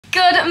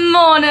Good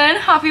morning,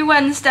 happy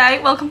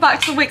Wednesday, welcome back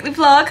to the weekly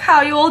vlog. How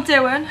are you all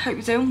doing? Hope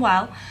you're doing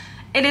well.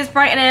 It is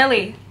bright and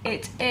early.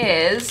 It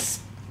is,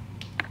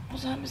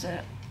 what time is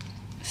it?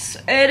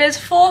 It is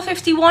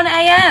 4:51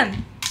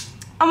 AM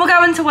and we're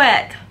going to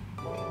work.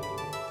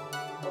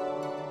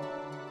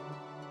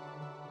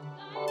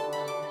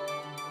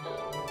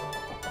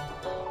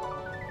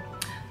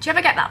 Do you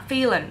ever get that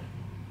feeling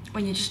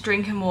when you're just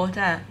drinking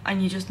water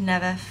and you just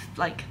never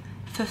like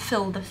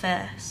fulfill the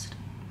thirst?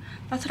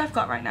 That's what I've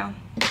got right now.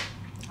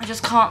 I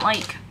just can't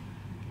like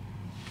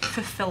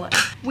fulfill it.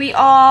 We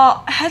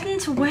are heading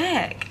to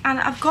work and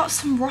I've got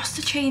some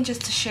roster changes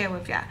to share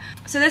with you.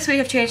 So this week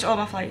I've changed all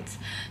my flights.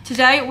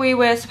 Today we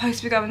were supposed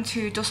to be going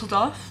to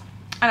Dusseldorf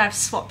and I've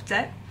swapped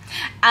it.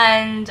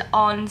 And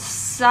on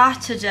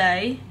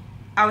Saturday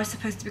I was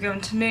supposed to be going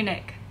to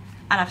Munich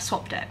and I've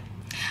swapped it.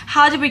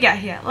 How did we get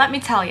here? Let me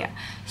tell you.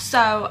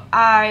 So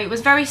I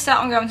was very set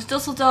on going to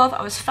Dusseldorf.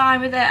 I was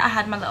fine with it. I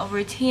had my little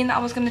routine that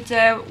I was going to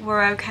do.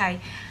 We're okay.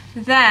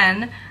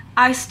 Then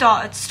I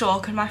started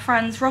stalking my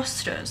friends'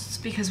 rosters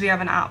because we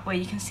have an app where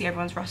you can see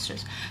everyone's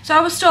rosters. So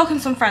I was stalking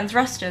some friends'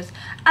 rosters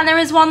and there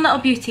is one little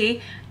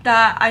beauty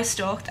that I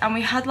stalked and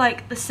we had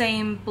like the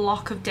same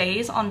block of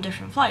days on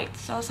different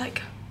flights. So I was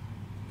like,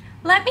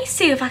 let me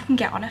see if I can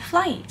get on a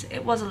flight.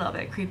 It was a little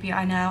bit creepy,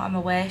 I know, I'm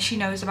aware. She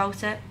knows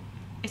about it.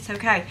 It's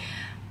okay.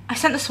 I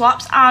sent the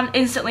swaps and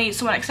instantly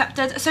someone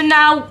accepted. So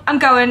now I'm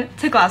going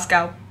to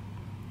Glasgow.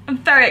 I'm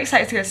very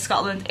excited to go to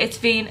Scotland. It's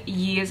been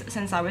years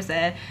since I was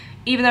there.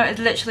 Even though it's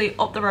literally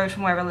up the road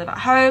from where I live at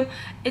home,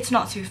 it's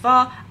not too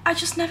far. I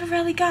just never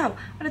really go.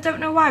 And I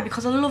don't know why,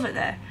 because I love it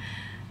there.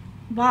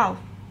 Wow.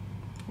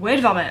 Word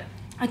vomit.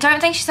 I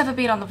don't think she's ever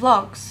been on the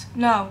vlogs.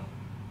 No.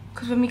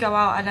 Because when we go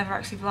out, I never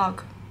actually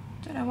vlog.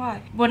 Don't know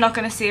why. We're not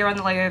going to see her on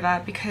the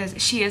layover because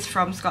she is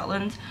from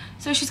Scotland.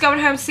 So she's going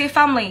home to see her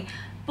family.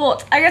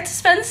 But I get to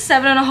spend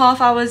 7.5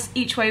 hours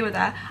each way with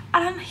her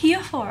and I'm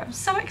here for it. I'm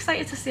so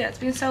excited to see her. It's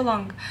been so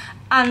long.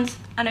 And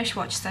I know she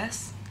watched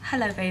this.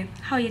 Hello babe,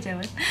 how are you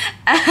doing?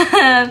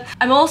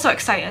 I'm also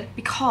excited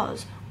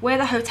because where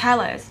the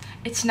hotel is,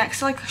 it's next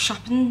to like a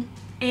shopping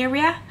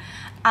area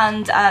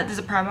and there's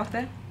a Primark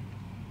there.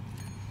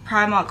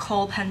 Primark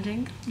haul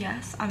pending.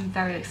 Yes, I'm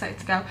very excited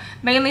to go.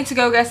 Mainly to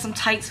go get some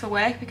tights for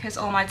work because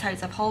all my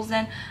tights have holes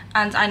in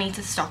and I need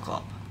to stock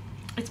up.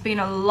 It's been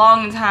a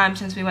long time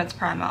since we went to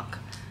Primark.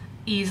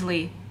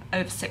 Easily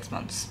over 6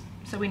 months,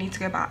 so we need to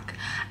go back.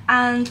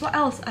 And what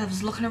else? I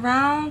was looking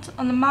around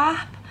on the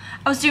map.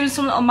 I was doing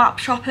some little map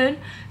shopping,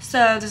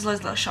 so there's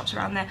loads of little shops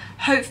around there.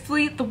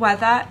 Hopefully the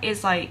weather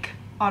is like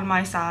on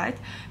my side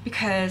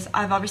because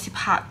I've obviously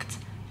packed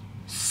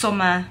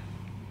summer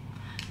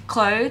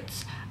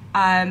clothes.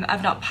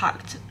 I've not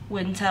packed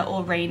winter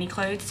or rainy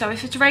clothes, so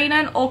if it's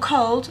raining or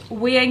cold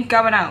we ain't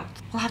going out.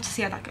 We'll have to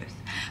see how that goes.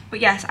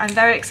 But yes, I'm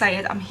very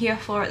excited. I'm here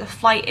for it. The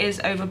flight is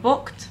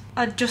overbooked.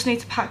 I just need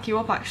to pack you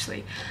up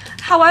actually.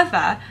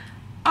 However,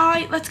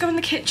 let's go in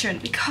the kitchen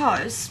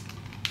because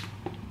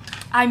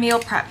I meal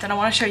prepped and I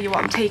want to show you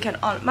what I'm taking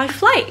on my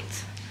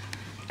flight.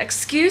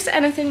 Excuse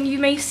anything you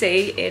may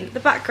see in the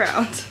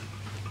background.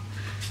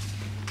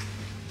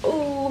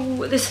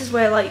 Oh, this is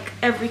where like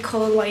every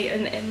colour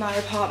lighting in my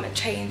apartment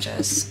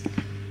changes.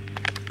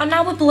 And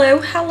now we're blue.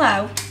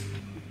 Hello.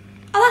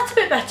 Oh, that's a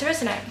bit better,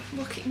 isn't it?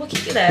 We'll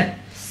keep you there.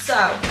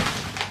 So,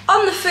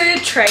 on the food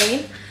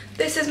train,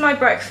 this is my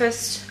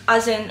breakfast,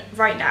 as in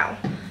right now.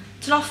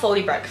 It's not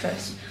fully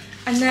breakfast.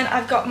 And then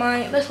I've got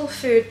my little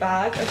food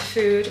bag of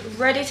food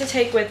ready to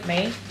take with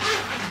me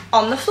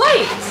on the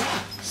flight.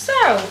 So,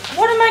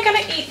 what am I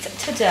going to eat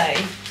today?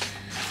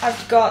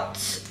 I've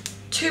got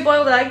 2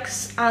 boiled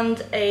eggs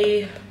and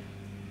a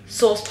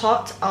sauce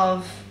pot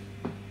of,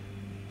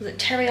 was it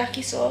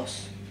teriyaki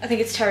sauce? I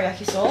think it's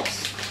teriyaki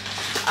sauce.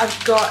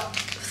 I've got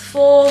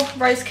 4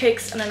 rice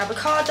cakes and an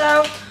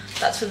avocado.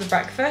 That's for the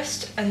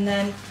breakfast. And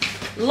then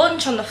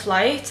lunch on the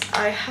flight,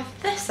 I have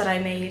this that I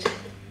made.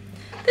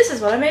 This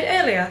is what I made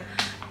earlier.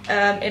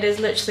 It is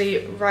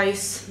literally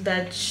rice,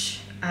 veg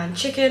and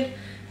chicken,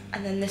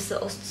 and then this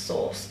little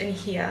sauce in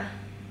here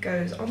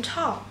goes on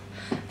top.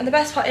 And the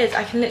best part is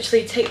I can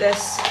literally take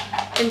this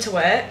into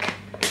work,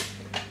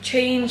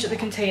 change the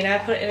container,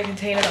 put it in a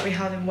container that we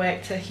have in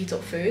work to heat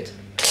up food,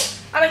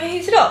 and I can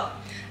heat it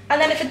up. And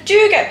then if I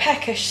do get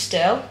peckish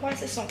still, why is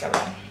this not going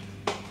on?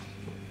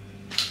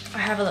 I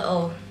have a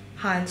little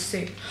Heinz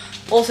soup.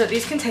 Also,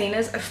 these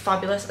containers are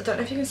fabulous. I don't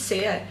know if you can see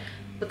it,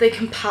 but they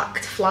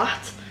compact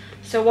flat.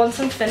 So once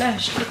I'm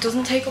finished, it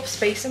doesn't take up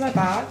space in my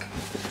bag,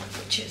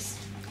 which is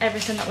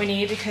everything that we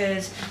need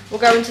because we're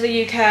going to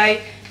the UK,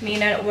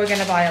 meaning we're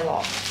going to buy a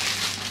lot.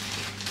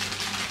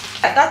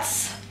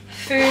 That's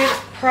food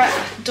prep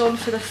done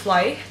for the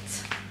flight.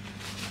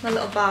 My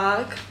little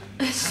bag.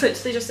 It's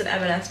literally just an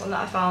M&S one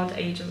that I found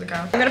ages ago.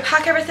 I'm going to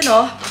pack everything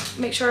up,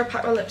 make sure I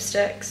pack my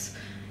lipsticks.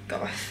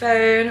 Got my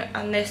phone,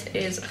 and this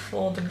is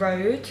for the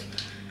road.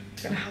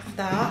 I'm gonna have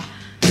that.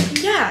 And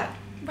yeah,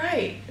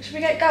 right, should we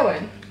get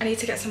going? I need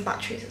to get some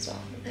batteries as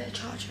well, they're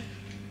charging.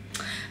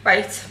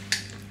 Right,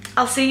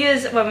 I'll see you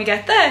when we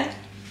get there.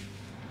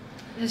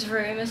 This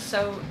room is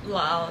so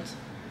loud.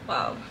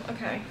 Wow,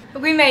 okay.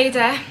 We made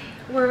it.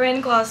 We're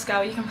in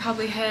Glasgow. You can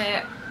probably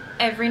hear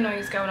every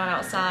noise going on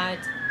outside.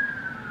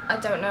 I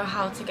don't know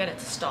how to get it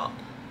to stop.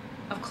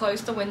 I've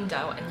closed the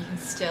window and you can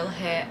still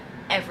hear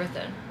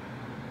everything.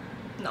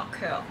 Not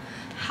cool.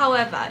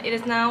 However, it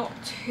is now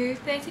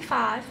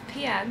 2:35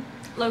 p.m.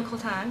 local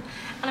time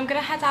and I'm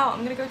gonna head out.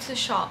 I'm gonna go to the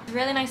shop. It's a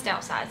really nice day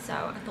outside, so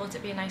I thought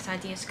it'd be a nice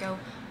idea to go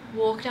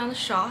walk down the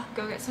shop,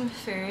 go get some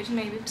food,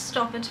 maybe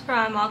stop into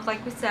Primark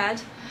like we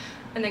said,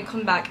 and then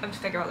come back and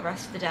figure out the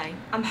rest of the day.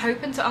 I'm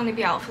hoping to only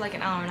be out for like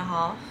an hour and a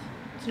half.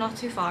 It's not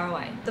too far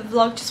away. The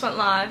vlog just went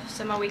live,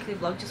 so my weekly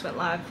vlog just went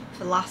live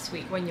for last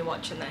week when you're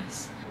watching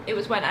this. It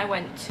was when I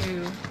went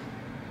to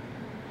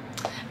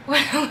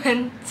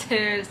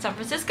San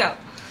Francisco.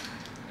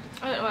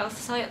 I don't know what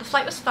else to tell you. The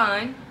flight was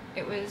fine.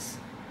 It was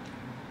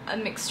a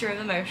mixture of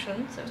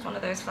emotions. It was one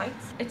of those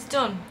flights. It's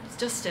done. It's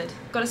dusted.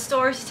 Got a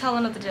story to tell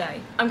another day.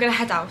 I'm gonna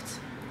head out.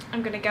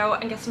 I'm gonna go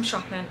and get some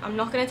shopping. I'm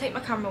not gonna take my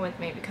camera with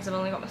me because I've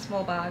only got my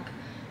small bag.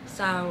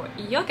 So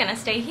you're gonna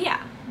stay here.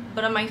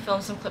 But I might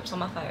film some clips on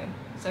my phone.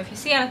 So if you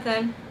see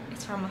anything,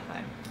 it's from my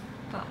phone.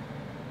 But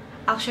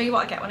I'll show you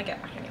what I get when I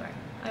get back anyway.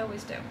 I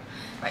always do.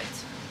 Right,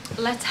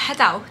 let's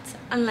head out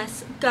and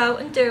let's go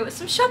and do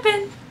some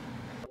shopping.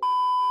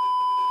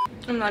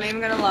 I'm not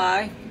even gonna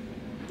lie.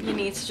 You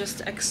need to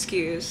just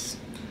excuse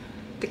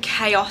the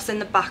chaos in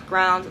the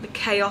background, the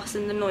chaos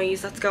in the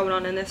noise that's going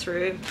on in this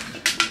room,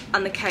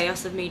 and the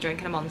chaos of me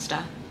drinking a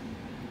Monster.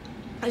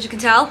 As you can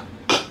tell,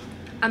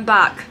 I'm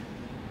back.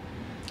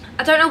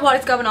 I don't know what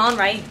is going on,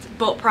 right?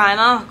 But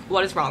Primark,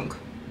 what is wrong?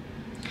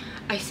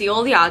 I see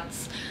all the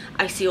ads,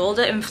 I see all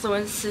the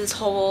influencers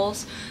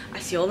hauls, I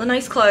see all the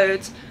nice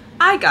clothes.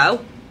 I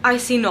go, I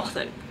see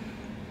nothing.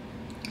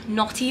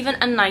 Not even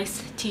a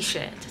nice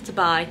t-shirt to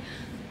buy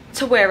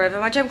to wear over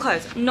my gym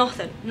clothes.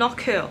 Nothing, not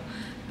cool.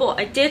 But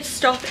I did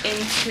stop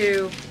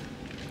into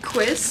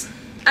Quiz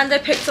and I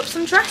picked up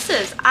some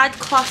dresses. I'd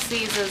class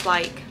these as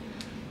like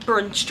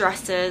brunch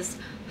dresses,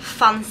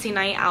 fancy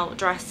night out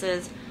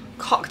dresses,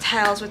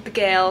 cocktails with the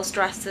girls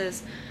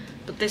dresses,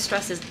 but this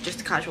dress is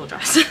just a casual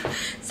dress.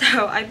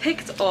 So I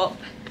picked up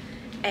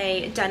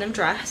a denim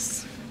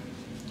dress,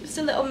 just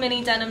a little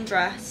mini denim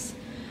dress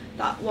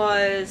that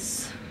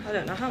was, I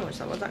don't know how much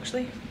that was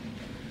actually.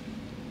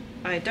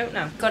 I don't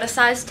know. Got a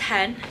size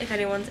 10 if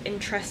anyone's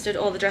interested.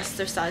 All the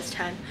dresses are size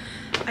 10.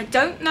 I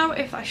don't know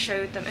if I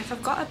showed them. If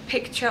I've got a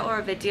picture or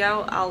a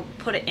video, I'll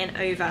put it in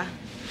over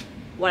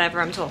whatever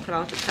I'm talking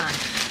about at the time.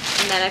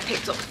 And then I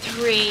picked up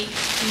 3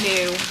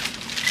 new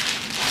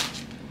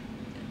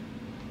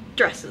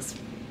dresses.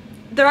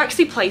 They're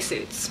actually play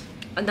suits.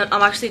 And then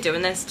I'm actually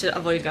doing this to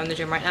avoid going to the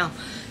gym right now.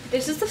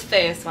 This is the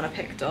first one I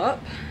picked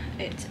up.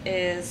 It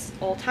is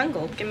all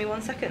tangled. Give me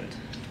 1 second.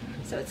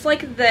 So it's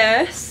like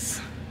this.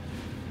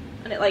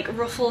 And it like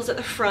ruffles at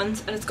the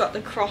front and it's got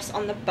the cross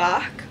on the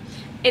back.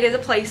 It is a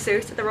play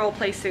suit. They're all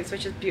play suits,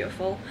 which is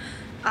beautiful.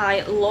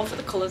 I love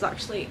the colours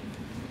actually.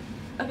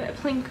 A bit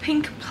of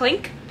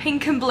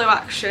pink and blue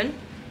action.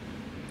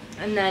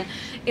 And then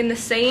in the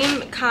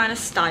same kind of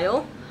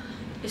style,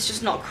 it's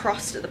just not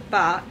crossed at the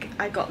back,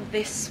 I got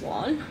this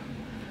one,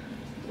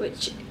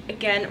 which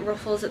again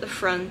ruffles at the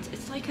front.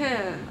 It's like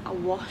a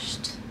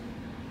washed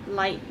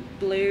light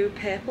blue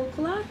purple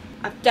colour.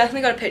 I've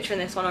definitely got a picture in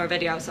this one or a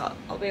video, so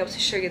I'll be able to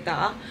show you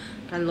that.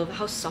 But I love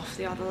how soft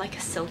they are. They're like a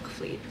silk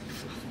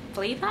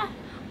flavour?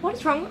 What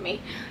is wrong with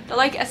me? They're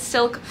like a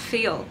silk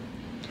feel.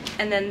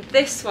 And then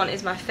this one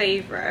is my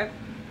favourite.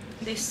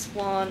 This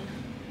one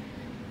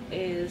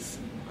is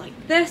like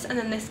this, and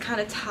then this kind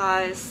of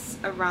ties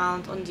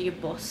around under your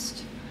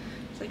bust.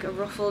 It's like a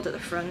ruffled at the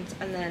front,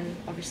 and then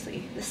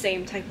obviously the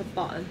same type of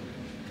bottom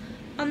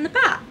on the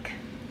back.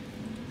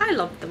 I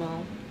love them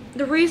all.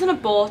 The reason I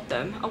bought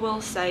them, I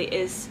will say,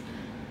 is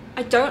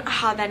I don't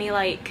have any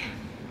like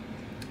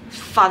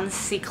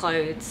fancy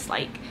clothes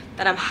like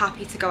that I'm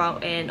happy to go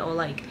out in, or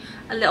like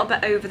a little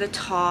bit over the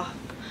top,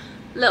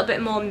 a little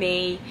bit more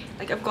me.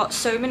 Like I've got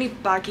so many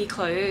baggy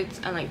clothes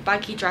and like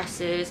baggy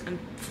dresses and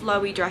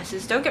flowy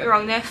dresses. Don't get me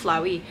wrong, they're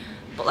flowy,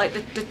 but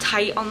like the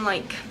tight on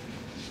like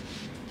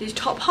the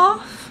top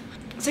half.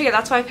 So yeah,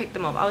 that's why I picked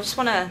them up. I just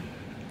want to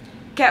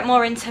get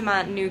more into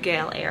my new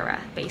girl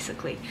era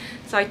basically.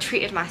 So I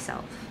treated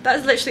myself. That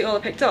is literally all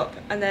I picked up.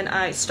 And then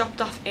I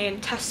stopped off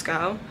in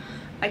Tesco.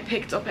 I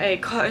picked up a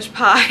cottage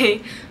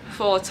pie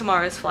for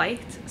tomorrow's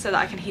flight so that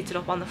I can heat it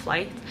up on the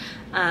flight,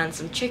 and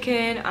some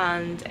chicken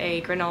and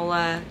a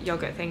granola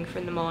yogurt thing for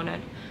in the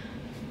morning,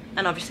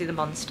 and obviously the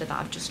Monster that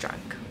I've just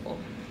drank, or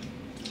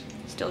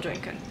still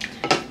drinking,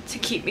 to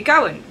keep me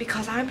going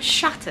because I'm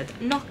shattered,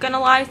 not gonna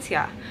lie to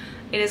you.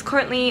 It is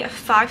currently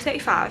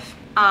 5:35.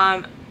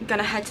 I'm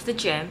gonna head to the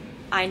gym.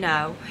 I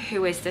know,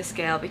 who is this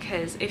girl?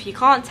 Because if you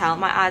can't tell,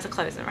 my eyes are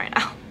closing right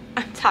now.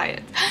 I'm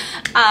tired.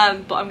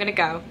 But I'm gonna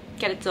go,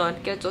 get it done,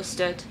 get it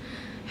dusted.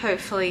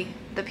 Hopefully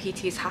the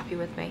PT is happy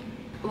with me.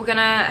 We're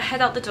gonna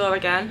head out the door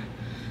again.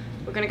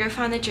 We're gonna go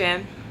find the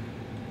gym.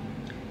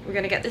 We're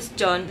gonna get this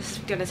done. This is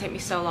gonna take me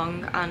so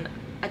long, and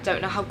I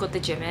don't know how good the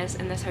gym is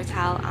in this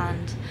hotel,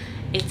 and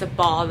it's a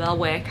barbell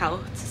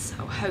workout,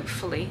 so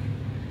hopefully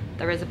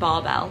there is a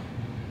barbell.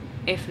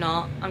 If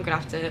not, I'm gonna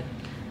have to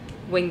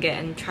wing it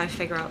and try to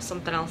figure out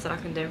something else that I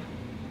can do.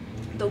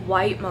 The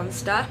white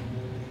Monster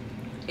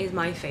is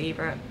my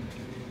favourite.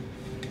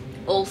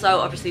 Also,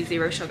 obviously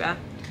 0 sugar,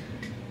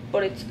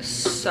 but it's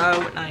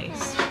so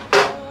nice.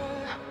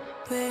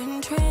 We're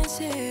in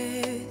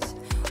trances,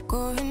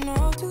 going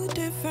off to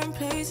different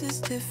places,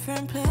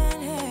 different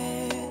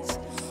planets.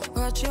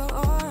 Watch your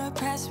aura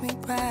pass me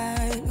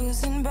by,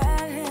 losing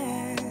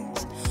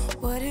balance.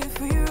 What if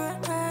we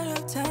run out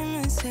of time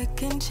and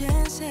second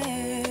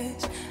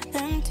chances?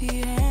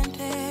 Empty-handed.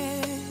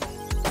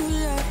 You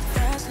like the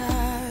fast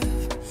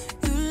life,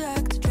 you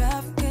like to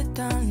drive, get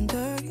down and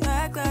dirty,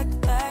 act like the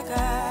bad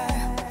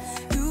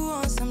guy. You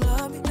want some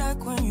love, you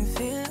like when you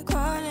feel like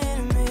calling at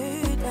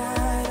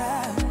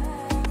midnight.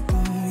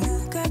 You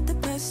got the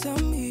best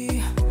of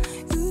me,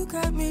 you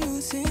got me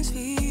losing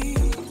sleep.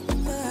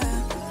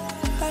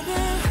 I've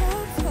been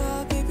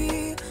hopeful,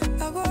 baby,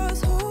 I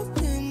was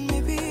hoping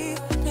maybe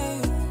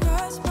that you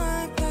crossed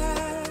my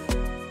path.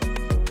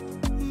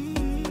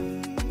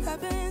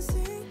 I've been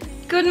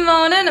sinking. Good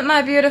morning,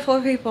 my beautiful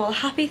people.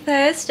 Happy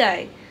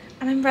Thursday,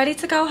 and I'm ready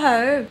to go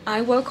home.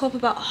 I woke up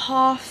about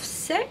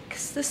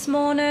 6:30 this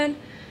morning,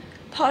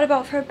 potted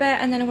about for a bit,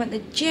 and then I went to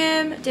the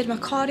gym, did my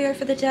cardio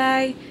for the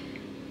day,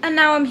 and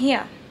now I'm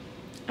here,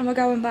 and we're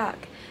going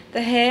back.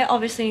 The hair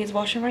obviously needs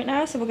washing right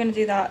now, so we're gonna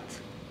do that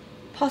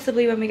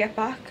possibly when we get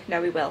back. No,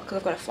 we will, because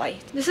I've got a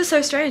flight. This is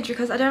so strange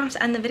because I don't have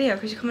to end the video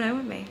because you're coming home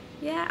with me.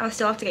 Yeah, I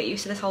still have to get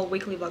used to this whole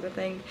weekly vlogger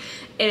thing.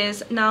 It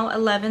is now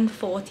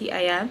 11:40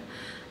 AM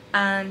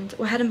and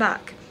we're heading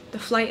back. The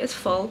flight is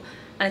full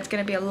and it's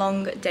going to be a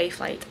long day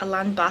flight. I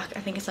land back,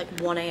 I think it's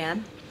like 1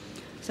 AM.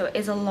 So it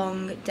is a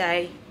long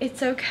day.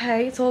 It's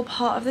okay, it's all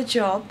part of the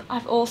job.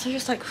 I've also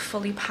just like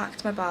fully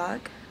packed my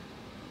bag.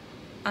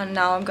 And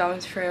now I'm going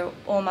through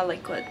all my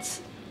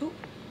liquids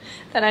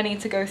that I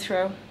need to go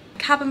through.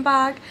 Cabin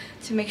bag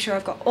to make sure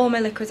I've got all my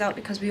liquids out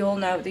because we all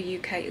know the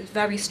UK is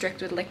very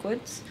strict with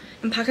liquids.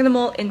 I'm packing them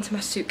all into my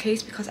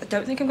suitcase because I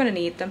don't think I'm going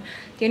to need them.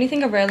 The only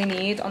thing I really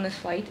need on this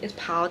flight is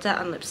powder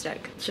and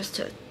lipstick just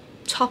to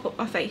top up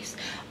my face.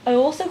 I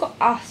also got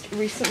asked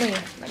recently,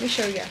 let me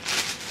show you,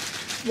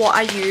 what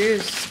I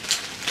use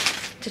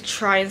to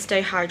try and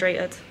stay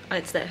hydrated, and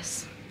it's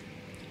this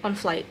on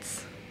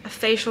flights. A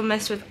facial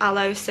mist with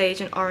aloe,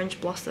 sage and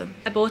orange blossom.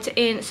 I bought it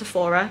in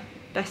Sephora,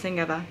 best thing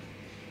ever.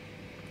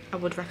 I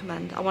would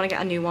recommend. I want to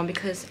get a new one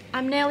because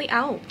I'm nearly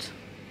out.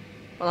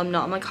 Well, I'm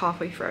not, I'm like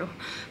halfway through.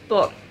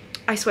 But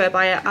I swear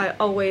by it, I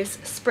always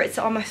spritz it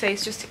on my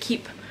face just to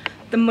keep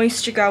the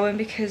moisture going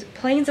because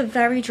planes are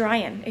very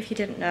drying, if you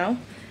didn't know.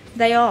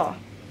 They are.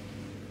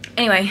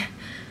 Anyway,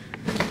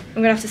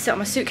 I'm going to have to sit on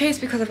my suitcase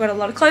because I've got a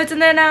lot of clothes in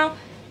there now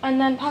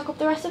and then pack up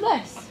the rest of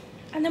this.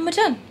 And then we're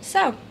done.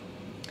 So,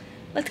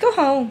 let's go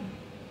home.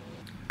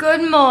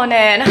 Good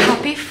morning.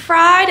 Happy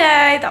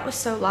Friday. That was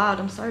so loud.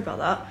 I'm sorry about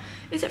that.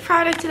 Is it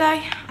Friday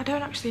today? I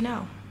don't actually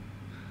know.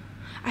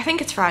 I think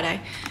it's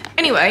Friday.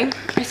 Anyway,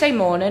 I say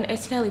morning,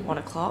 it's nearly 1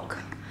 o'clock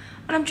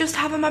and I'm just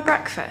having my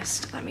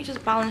breakfast. Let me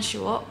just balance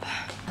you up.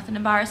 Nothing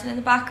embarrassing in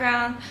the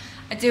background.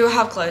 I do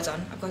have clothes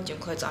on. I've got gym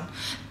clothes on.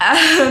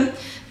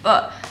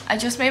 But I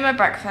just made my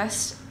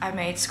breakfast. I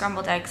made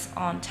scrambled eggs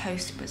on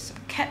toast with some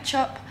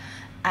ketchup.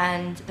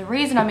 And the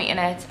reason I'm eating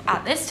it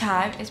at this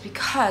time is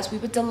because we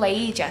were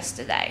delayed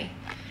yesterday.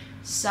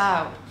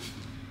 So,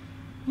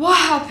 what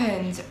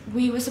happened?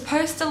 We were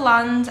supposed to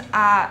land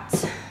at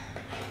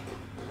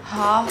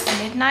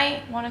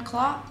midnight, 1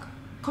 o'clock.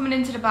 Coming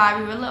into Dubai,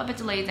 we were a little bit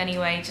delayed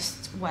anyway,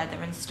 just weather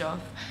and stuff.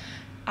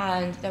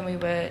 And then we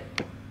were,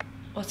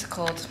 what's it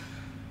called?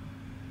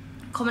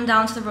 Coming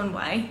down to the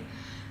runway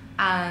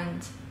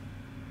and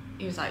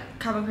he was like,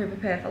 cabin crew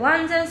prepare for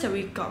landing, so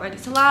we got ready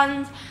to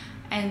land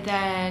and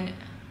then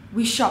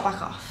we shot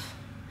back off.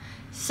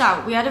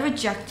 So we had a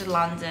rejected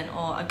landing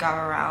or a go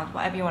around,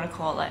 whatever you want to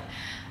call it.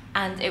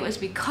 And it was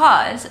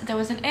because there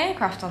was an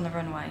aircraft on the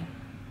runway.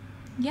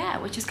 Yeah,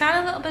 which is kind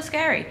of a little bit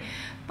scary,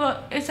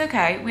 but it's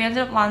okay. We ended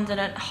up landing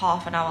at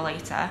half an hour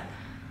later.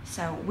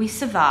 So we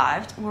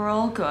survived, we're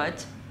all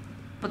good,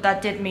 but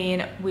that did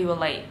mean we were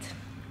late.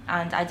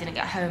 And I didn't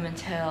get home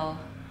until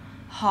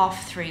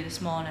 3:30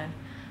 this morning.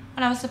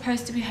 And I was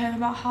supposed to be home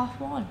about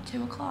 1:30,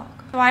 2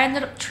 o'clock. So I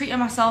ended up treating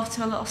myself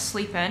to a little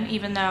sleep in,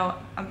 even though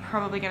I'm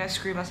probably gonna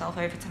screw myself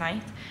over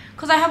tonight.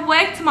 Because I have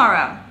work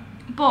tomorrow.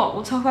 But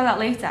we'll talk about that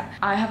later.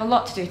 I have a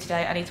lot to do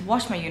today. I need to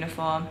wash my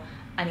uniform.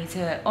 I need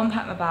to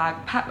unpack my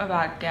bag, pack my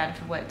bag again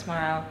for work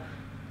tomorrow.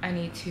 I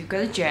need to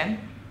go to the gym.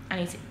 I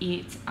need to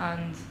eat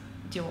and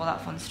do all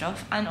that fun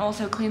stuff. And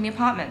also clean the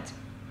apartment.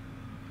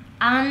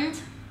 And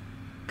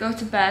go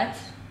to bed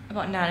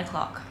about 9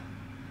 o'clock.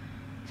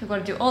 So I've got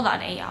to do all that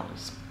in 8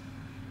 hours.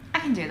 I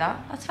can do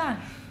that, that's fine.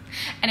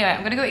 Anyway,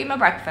 I'm gonna go eat my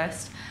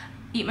breakfast,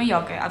 eat my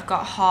yogurt. I've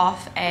got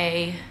half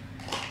a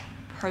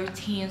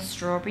protein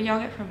strawberry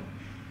yogurt from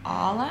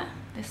Arla,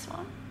 this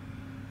one.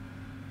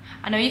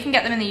 I know you can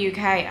get them in the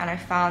UK and I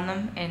found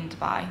them in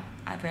Dubai.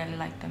 I really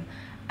like them.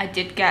 I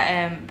did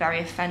get very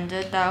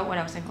offended though when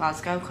I was in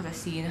Glasgow because I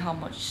seen how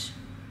much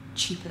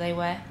cheaper they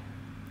were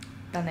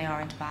than they are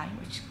in Dubai,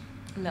 which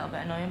A little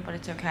bit annoying, but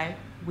it's okay.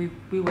 We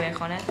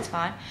work on it, it's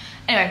fine.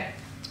 Anyway,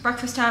 it's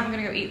breakfast time. I'm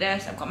gonna go eat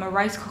this. I've got my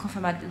rice cooking for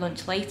my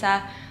lunch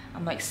later.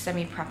 I'm like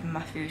semi-prepping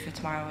my food for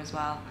tomorrow as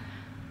well.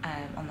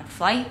 On the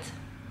flight,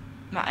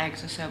 my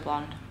eggs are so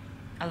blonde.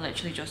 I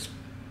literally just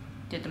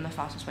did them the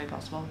fastest way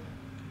possible.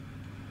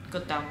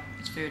 Good though,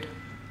 it's food.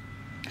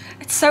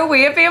 It's so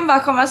weird being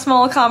back on my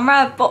small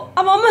camera, but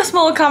I'm on my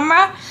small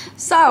camera.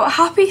 So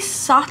happy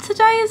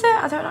Saturday, is it?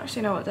 I don't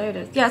actually know what day it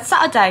is. Yeah, it's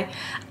Saturday.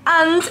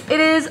 And it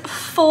is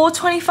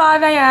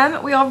 4:25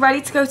 AM. We are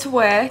ready to go to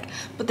work,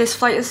 but this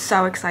flight is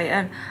so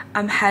exciting.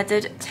 I'm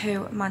headed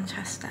to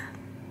Manchester,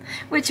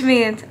 which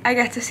means I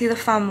get to see the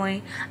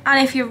family.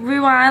 And if you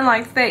rewind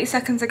like 30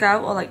 seconds ago,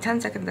 or like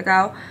 10 seconds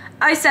ago,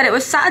 I said it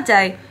was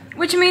Saturday,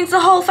 which means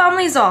the whole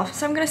family's off.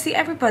 So I'm gonna see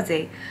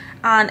everybody.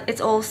 And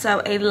it's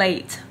also a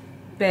late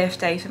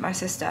birthday for my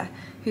sister,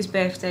 whose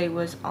birthday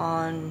was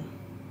on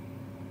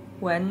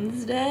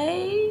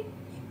Wednesday,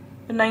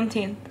 the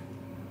 19th,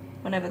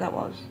 whenever that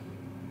was.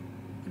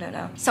 I don't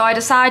know. So I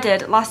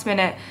decided last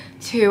minute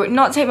to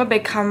not take my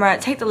big camera,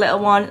 take the little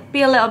one,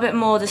 be a little bit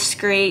more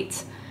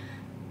discreet,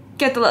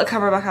 get the little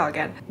camera back out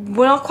again.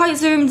 We're not quite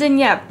zoomed in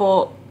yet,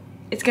 but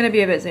it's gonna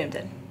be a bit zoomed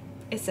in.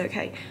 It's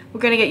okay. We're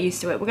gonna get used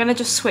to it. We're gonna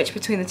just switch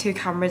between the two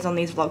cameras on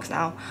these vlogs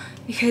now,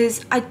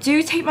 because I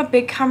do take my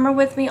big camera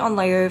with me on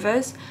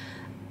layovers,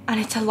 and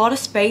it's a lot of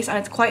space and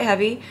it's quite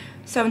heavy.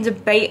 So I'm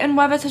debating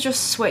whether to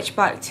just switch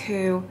back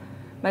to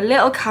my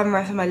little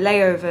camera for my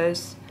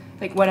layovers,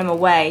 like when I'm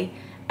away,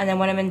 and then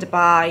when I'm in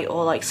Dubai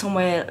or like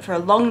somewhere for a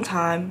long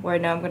time where I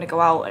know I'm gonna go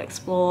out and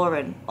explore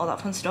and all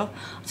that fun stuff,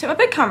 I'll take my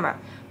big camera.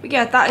 But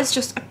yeah, that is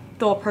just a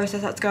thought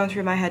process that's going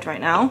through my head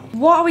right now.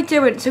 What are we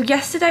doing? So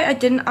yesterday I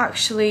didn't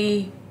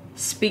actually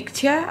speak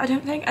to you, I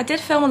don't think. I did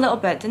film a little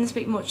bit, didn't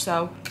speak much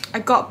though. I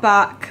got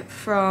back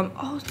from,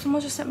 oh,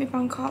 someone just sent me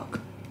Bangkok.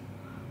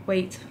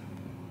 Wait,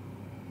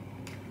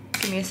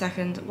 give me a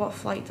second. What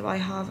flight do I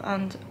have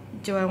and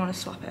do I want to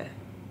swap it?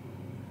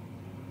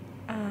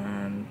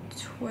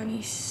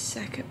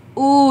 22nd.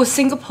 Ooh,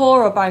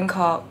 Singapore or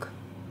Bangkok?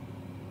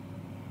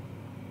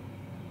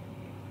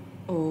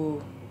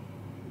 Ooh,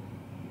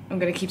 I'm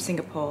gonna keep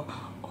Singapore.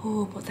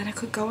 Oh, but then I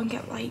could go and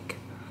get like,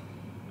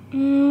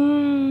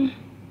 no,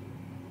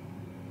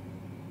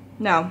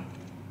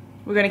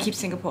 we're gonna keep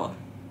Singapore.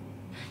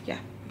 Yeah,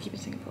 we're keeping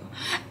Singapore.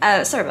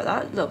 Sorry about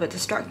that, a little bit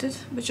distracted.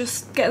 We're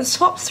just getting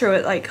swapped through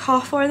at like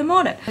 4:30 in the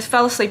morning. I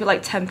fell asleep at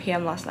like 10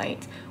 PM last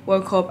night,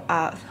 woke up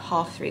at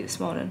 3:30 this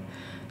morning.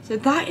 So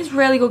that is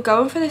really good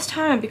going for this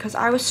time, because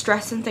I was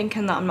stressing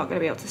thinking that I'm not gonna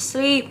be able to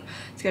sleep.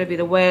 It's gonna be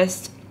the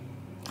worst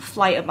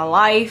flight of my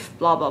life,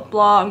 blah blah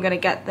blah. I'm gonna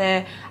get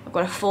there, I've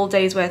got a full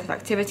day's worth of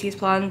activities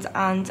planned,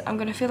 and I'm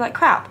gonna feel like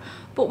crap.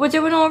 But we're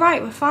doing all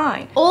right, we're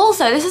fine.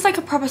 Also, this is like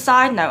a proper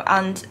side note,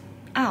 and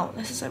ow,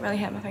 this is like really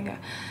hit my finger.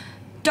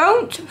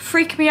 Don't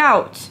freak me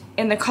out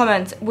in the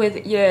comments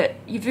with your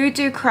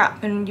voodoo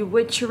crap and your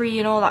witchery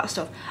and all that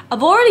stuff.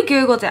 I've already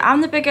googled it.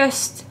 I'm the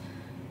biggest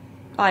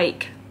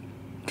like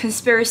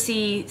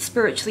conspiracy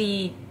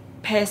spiritually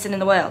person in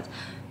the world.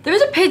 There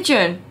is a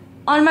pigeon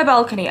on my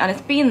balcony and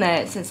it's been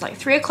there since like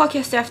 3 o'clock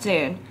yesterday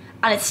afternoon,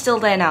 and it's still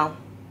there now.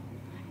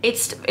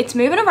 It's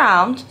moving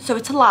around, so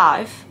it's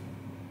alive,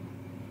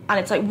 and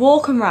it's like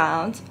walking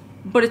around,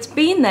 but it's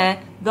been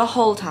there the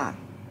whole time.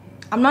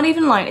 I'm not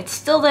even lying, it's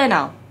still there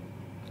now.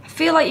 I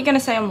feel like you're gonna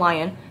say I'm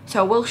lying, so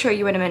I will show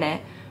you in a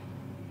minute.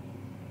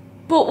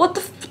 But what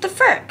the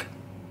frick?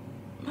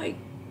 Like,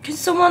 can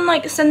someone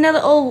like send their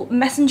little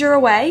messenger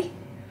away?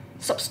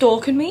 Stop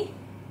stalking me.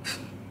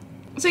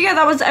 So yeah,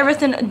 that was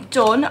everything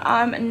done.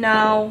 I'm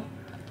now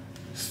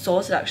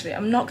sorted actually.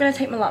 I'm not gonna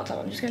take my laptop,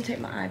 I'm just gonna take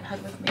my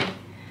iPad with me.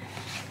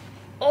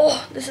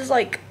 Oh, this is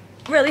like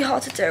really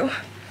hard to do.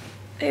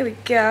 Here we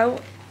go.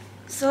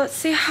 So let's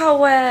see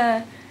how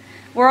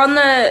we're on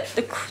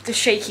the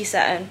shaky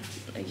setting.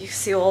 Like you can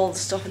see all the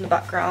stuff in the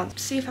background.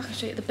 See if I can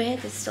show you. The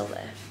bed is still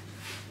there.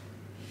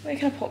 Where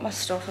can I put my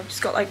stuff? I've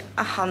just got like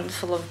a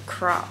handful of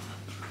crap.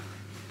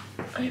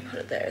 Let me put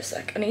it there a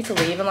sec. I need to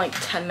leave in like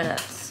 10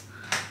 minutes,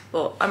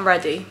 but I'm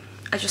ready.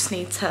 I just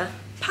need to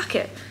pack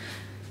it.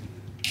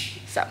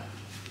 So,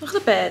 look at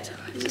the bed.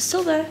 Is it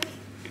still there?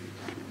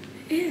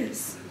 It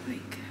is.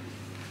 Like,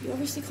 you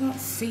obviously can't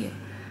see it.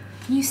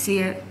 Can you see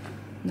it?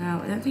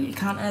 No, I don't think you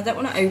can. And I don't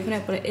want to open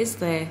it, but it is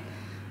there.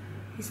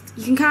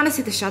 You can kind of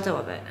see the shadow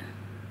of it.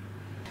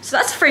 So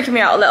that's freaking me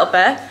out a little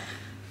bit.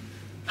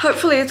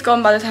 Hopefully it's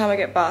gone by the time I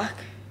get back.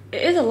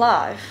 It is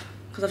alive,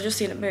 because I've just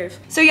seen it move.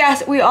 So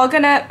yes, we are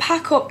gonna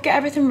pack up, get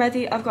everything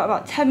ready. I've got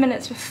about 10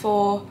 minutes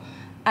before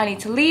I need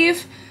to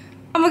leave,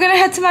 and we're gonna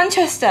head to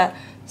Manchester.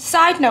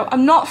 Side note,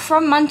 I'm not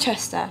from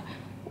Manchester.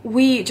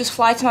 We just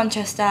fly to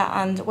Manchester,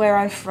 and where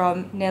I'm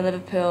from, near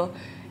Liverpool,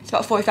 it's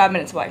about 45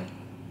 minutes away.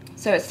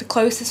 So it's the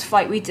closest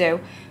flight we do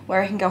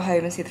where I can go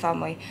home and see the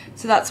family.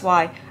 So that's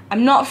why.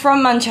 I'm not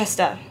from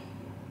Manchester.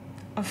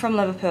 I'm from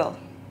Liverpool.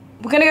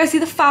 We're gonna go see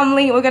the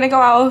family, we're gonna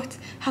go out,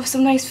 have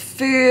some nice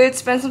food,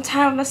 spend some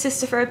time with my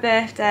sister for her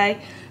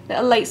birthday,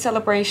 little late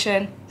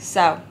celebration.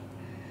 So,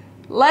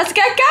 let's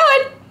get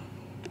going!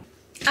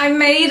 I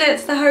made it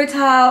to the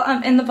hotel.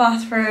 I'm in the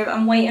bathroom.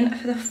 I'm waiting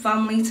for the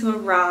family to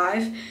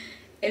arrive.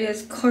 It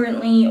is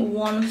currently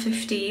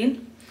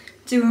 1:15.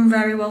 Doing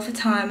very well for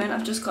timing.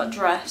 I've just got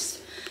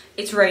dressed.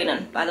 It's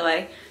raining, by the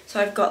way. So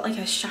I've got like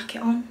a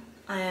jacket on,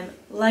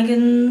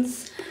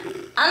 leggings,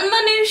 and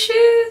my new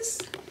shoes.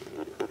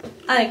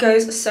 And it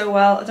goes so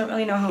well. I don't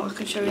really know how I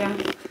can show you.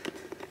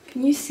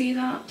 Can you see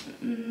that?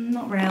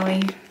 Not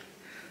really.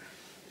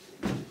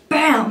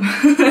 Bam!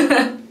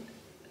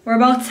 We're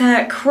about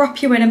to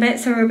crop you in a bit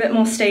so we're a bit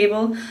more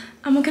stable.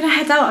 And we're gonna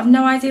head out. I've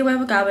no idea where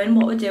we're going,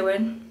 what we're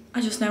doing.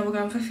 I just know we're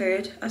going for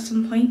food at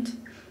some point.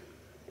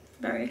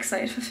 Very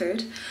excited for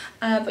food.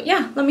 But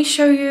yeah, let me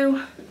show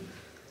you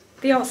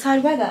the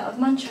outside weather of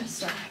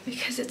Manchester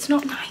because it's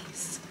not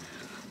nice.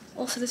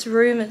 Also, this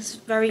room is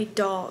very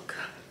dark.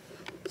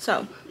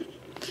 So,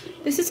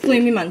 this is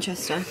gloomy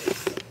Manchester.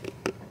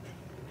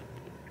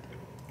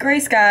 Grey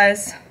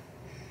skies,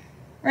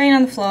 rain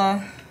on the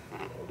floor.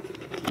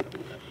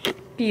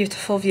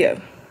 Beautiful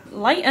view.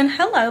 Lighten,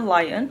 hello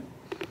Lighten.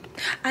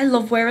 I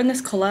love wearing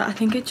this colour. I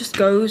think it just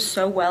goes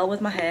so well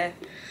with my hair.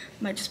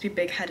 Might just be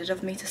big-headed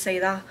of me to say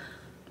that,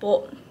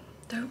 but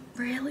don't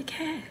really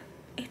care.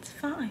 It's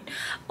fine.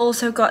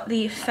 Also got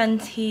the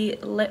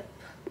Fenty lip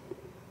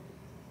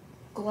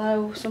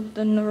glow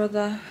something or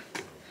other.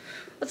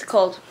 What's it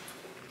called?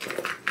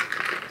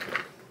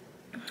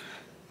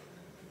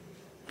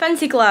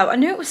 Fenty Glow. I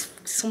knew it was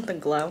something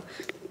glow.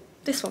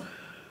 This one.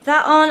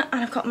 That on,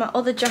 and I've got my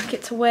other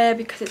jacket to wear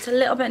because it's a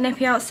little bit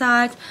nippy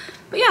outside.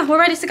 But yeah, we're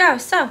ready to go.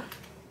 So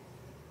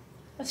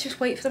let's just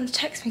wait for them to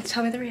text me to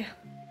tell me they're here.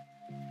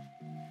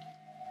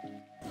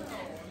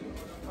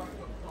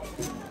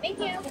 Thank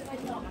you.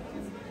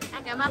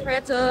 I got my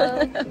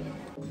pretzel.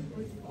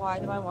 Why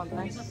do I want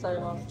this so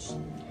much?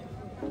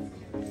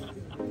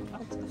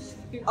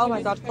 Oh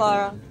my god,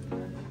 Clara.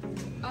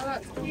 Oh,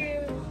 that's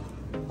cute.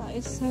 That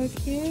is so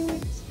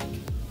cute.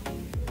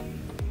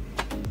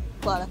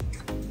 Clara.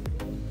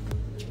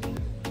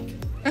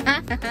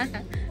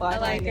 Why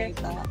do I need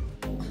that?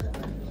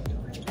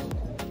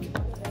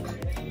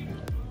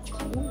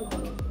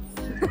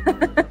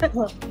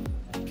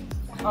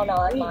 Oh no,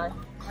 I like mine.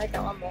 I like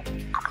that one more.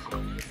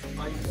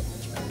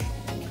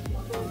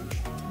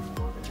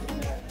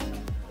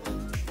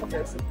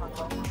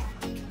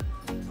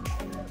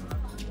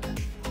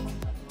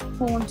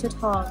 Haunted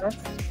Harvest.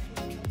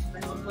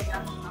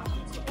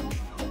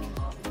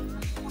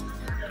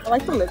 I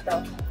like the lid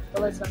though.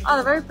 The lid's nice. Oh,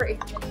 they're very pretty.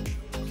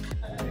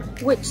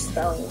 Witch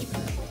spell.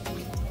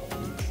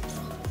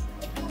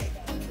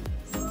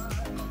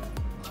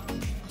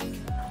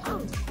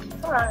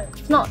 Alright.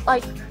 It's not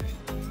like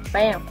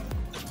bam.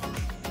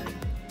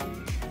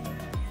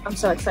 I'm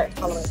so excited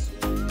to follow it.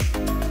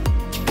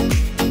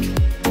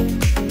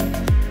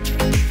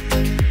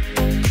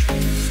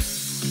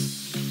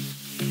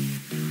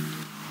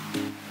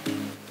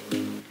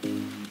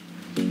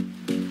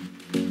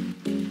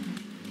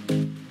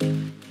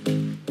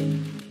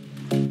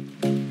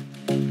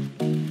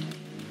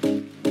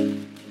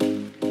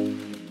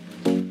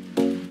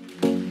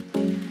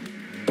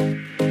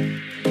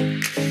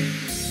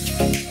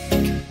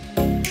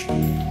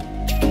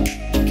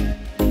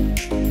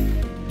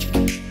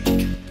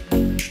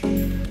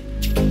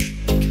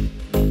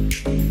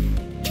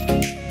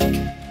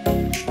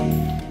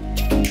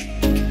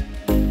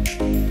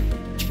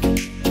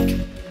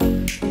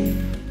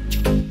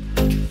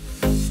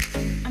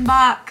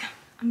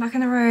 I'm back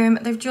in the room.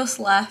 They've just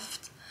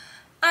left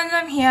and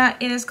I'm here.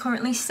 It is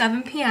currently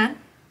 7 PM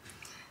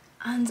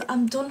and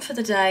I'm done for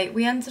the day.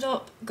 We ended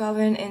up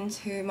going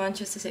into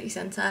Manchester city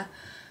centre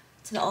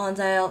to the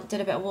Arndale, did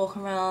a bit of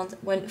walking around,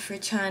 went for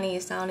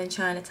Chinese down in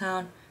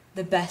Chinatown.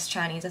 The best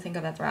Chinese I think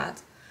I've ever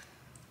had.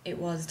 It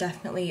was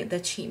definitely the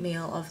cheap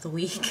meal of the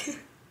week.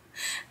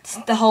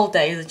 The whole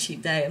day was a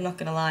cheap day, I'm not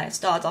gonna lie. It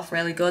started off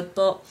really good,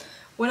 but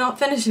we're not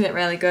finishing it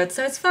really good,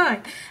 so it's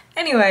fine.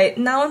 Anyway,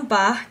 now I'm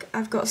back.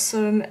 I've got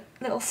some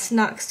little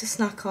snacks to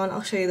snack on.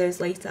 I'll show you those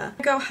later.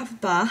 I go have a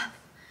bath,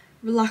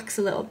 relax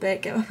a little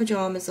bit, get my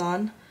pyjamas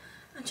on,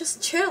 and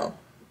just chill.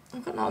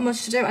 I've got not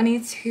much to do. I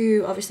need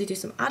to obviously do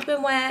some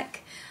admin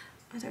work.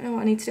 I don't know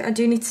what I need to do. I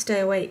do need to stay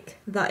awake.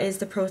 That is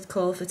the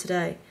protocol for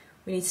today.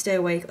 We need to stay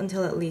awake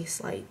until at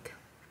least like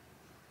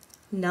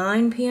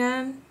 9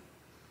 PM.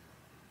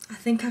 I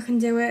think I can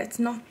do it. It's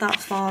not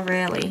that far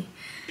really.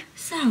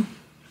 So,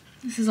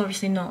 this is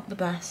obviously not the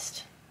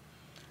best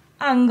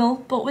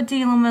angle, but we're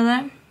dealing with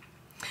it.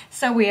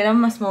 So weird, I'm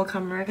my small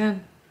camera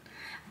again.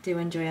 I do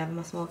enjoy having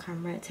my small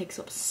camera. It takes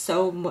up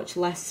so much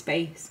less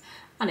space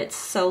and it's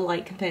so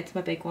light compared to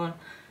my big one.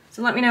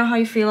 So let me know how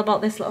you feel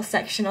about this little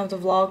section of the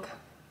vlog.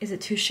 Is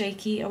it too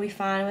shaky? Are we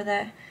fine with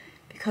it?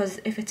 Because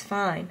if it's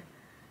fine,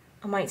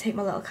 I might take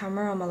my little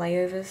camera on my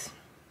layovers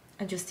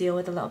and just deal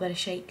with a little bit of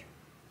shake.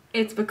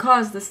 It's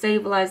because the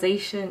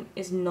stabilization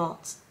is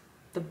not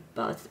the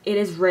best. It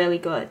is really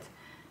good,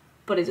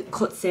 but it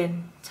cuts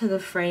in to the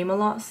frame a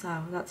lot,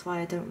 so that's why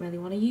I don't really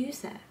want to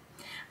use it.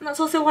 And that's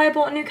also why I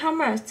bought a new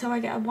camera, so I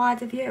get a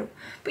wider view.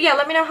 But yeah,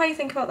 let me know how you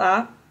think about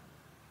that.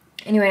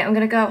 Anyway, I'm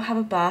gonna go have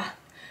a bath,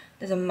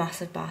 There's a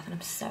massive bath and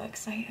I'm so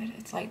excited.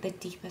 It's like the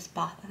deepest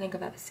bath I think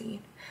I've ever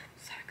seen.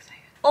 So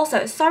excited.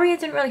 Also, sorry I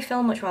didn't really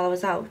film much while I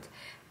was out.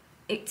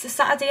 It's a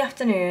Saturday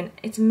afternoon.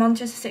 It's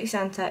Manchester City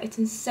Centre. It's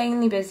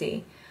insanely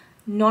busy.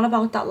 Not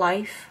about that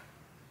life.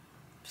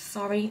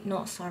 Sorry,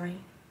 not sorry.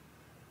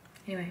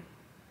 Anyway,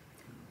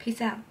 peace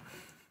out.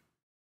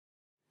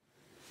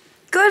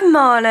 Good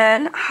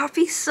morning.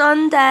 Happy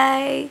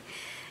Sunday.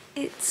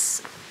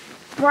 It's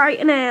bright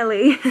and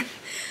early.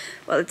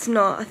 Well, it's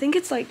not. I think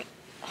it's like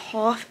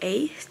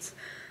 8:30.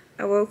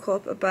 I woke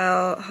up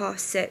about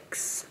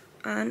 6:30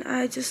 and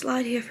I just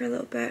lied here for a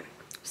little bit.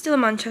 Still in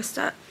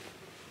Manchester,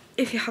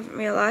 if you haven't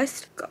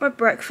realised. Got my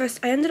breakfast.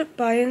 I ended up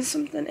buying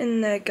something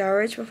in the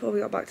garage before we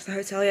got back to the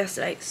hotel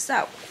yesterday.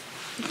 So,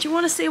 do you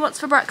want to see what's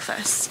for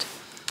breakfast?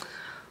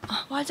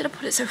 Oh, why did I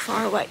put it so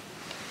far away?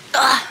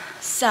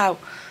 So,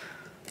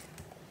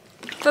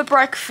 for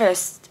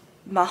breakfast,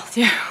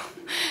 Matthew.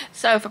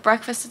 So for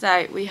breakfast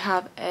today, we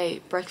have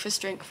a breakfast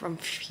drink from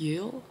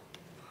Fuel.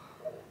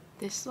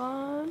 This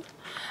one.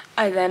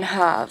 I then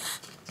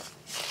have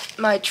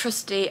my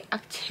trusty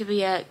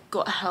Activia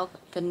Gut Health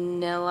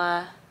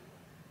Vanilla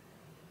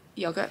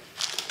Yogurt.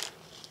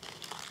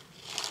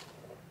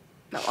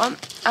 That one.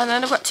 And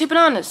then I've got 2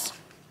 bananas,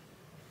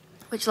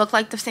 which look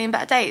like they've seen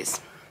better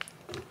days.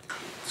 Do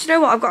you know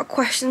what? I've got a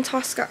question to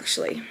ask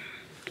actually.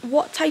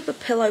 What type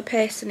of pillow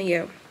person are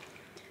you?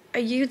 Are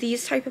you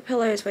these type of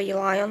pillows where you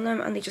lie on them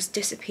and they just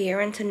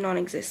disappear into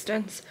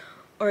non-existence?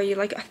 Or are you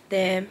like a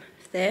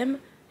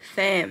firm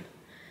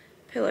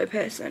pillow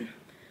person?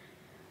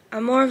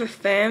 I'm more of a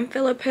firm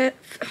pillow I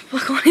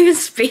can't even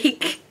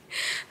speak.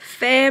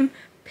 Firm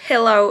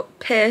pillow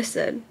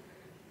person.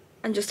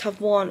 And just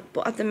have one.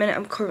 But at the minute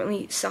I'm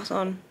currently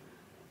I'm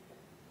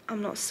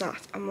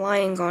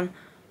lying on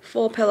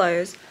 4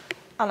 pillows.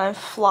 And I'm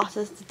flat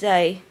as the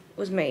day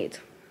was made.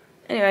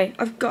 Anyway,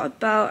 I've got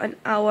about an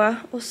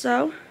hour or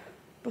so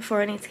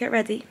before I need to get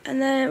ready,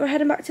 and then we're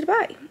heading back to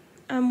Dubai.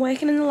 I'm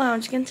working in the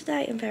lounge again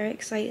today. I'm very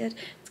excited.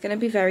 It's going to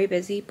be very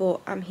busy,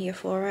 but I'm here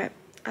for it.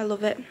 I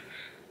love it.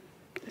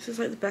 This is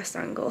like the best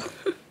angle.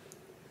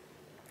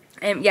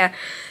 Yeah,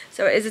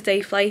 so it is a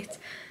day flight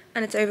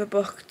and it's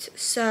overbooked,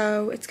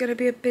 so it's going to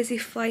be a busy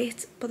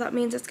flight, but that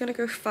means it's going to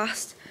go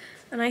fast,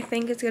 and I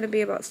think it's going to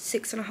be about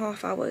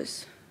 6.5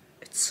 hours.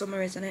 It's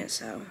summer, isn't it?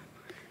 So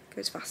it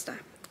goes faster.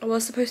 I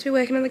was supposed to be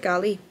working in the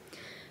galley,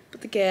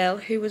 but the girl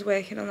who was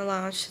working on the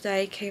lounge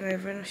today came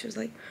over and she was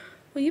like,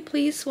 will you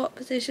please swap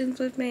positions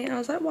with me? And I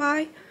was like,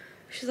 why?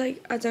 She's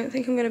like, I don't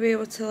think I'm going to be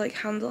able to like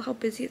handle how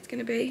busy it's going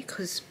to be,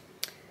 because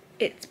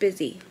it's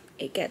busy.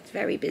 It gets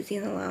very busy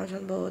in the lounge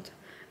on board.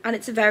 And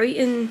it's very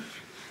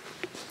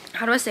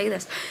how do I say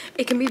this?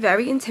 It can be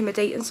very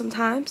intimidating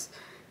sometimes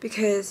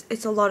because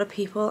it's a lot of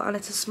people and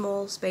it's a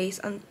small space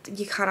and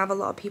you can have a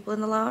lot of people in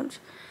the lounge.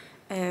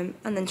 And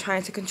then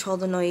trying to control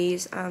the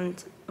noise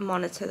and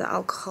monitor the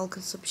alcohol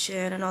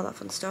consumption and all that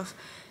fun stuff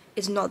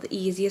is not the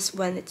easiest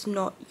when it's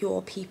not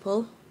your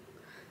people.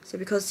 So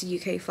because it's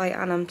a UK flight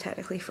and I'm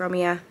technically from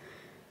here,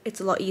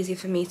 it's a lot easier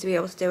for me to be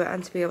able to do it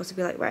and to be able to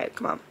be like, right,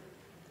 come on,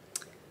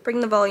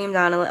 bring the volume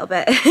down a little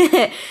bit.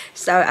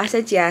 So I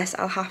said yes,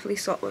 I'll happily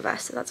swap with her.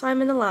 So that's why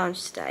I'm in the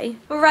lounge today.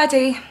 We're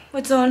ready, we're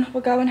done,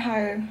 we're going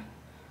home.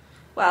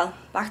 Well,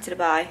 back to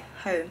Dubai,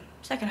 home,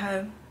 second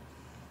home.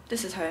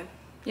 This is home,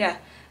 yeah.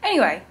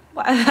 Anyway,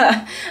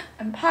 whatever.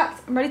 I'm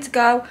packed, I'm ready to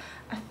go.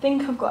 I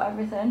think I've got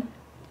everything.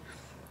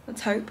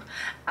 Let's hope.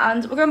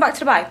 And we're going back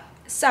to Dubai.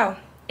 So,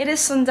 it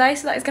is Sunday,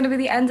 so that is going to be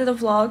the end of the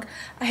vlog.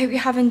 I hope you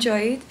have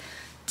enjoyed.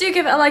 Do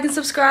give it a like and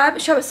subscribe,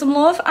 show it some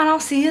love, and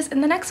I'll see you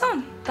in the next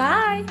one.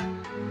 Bye!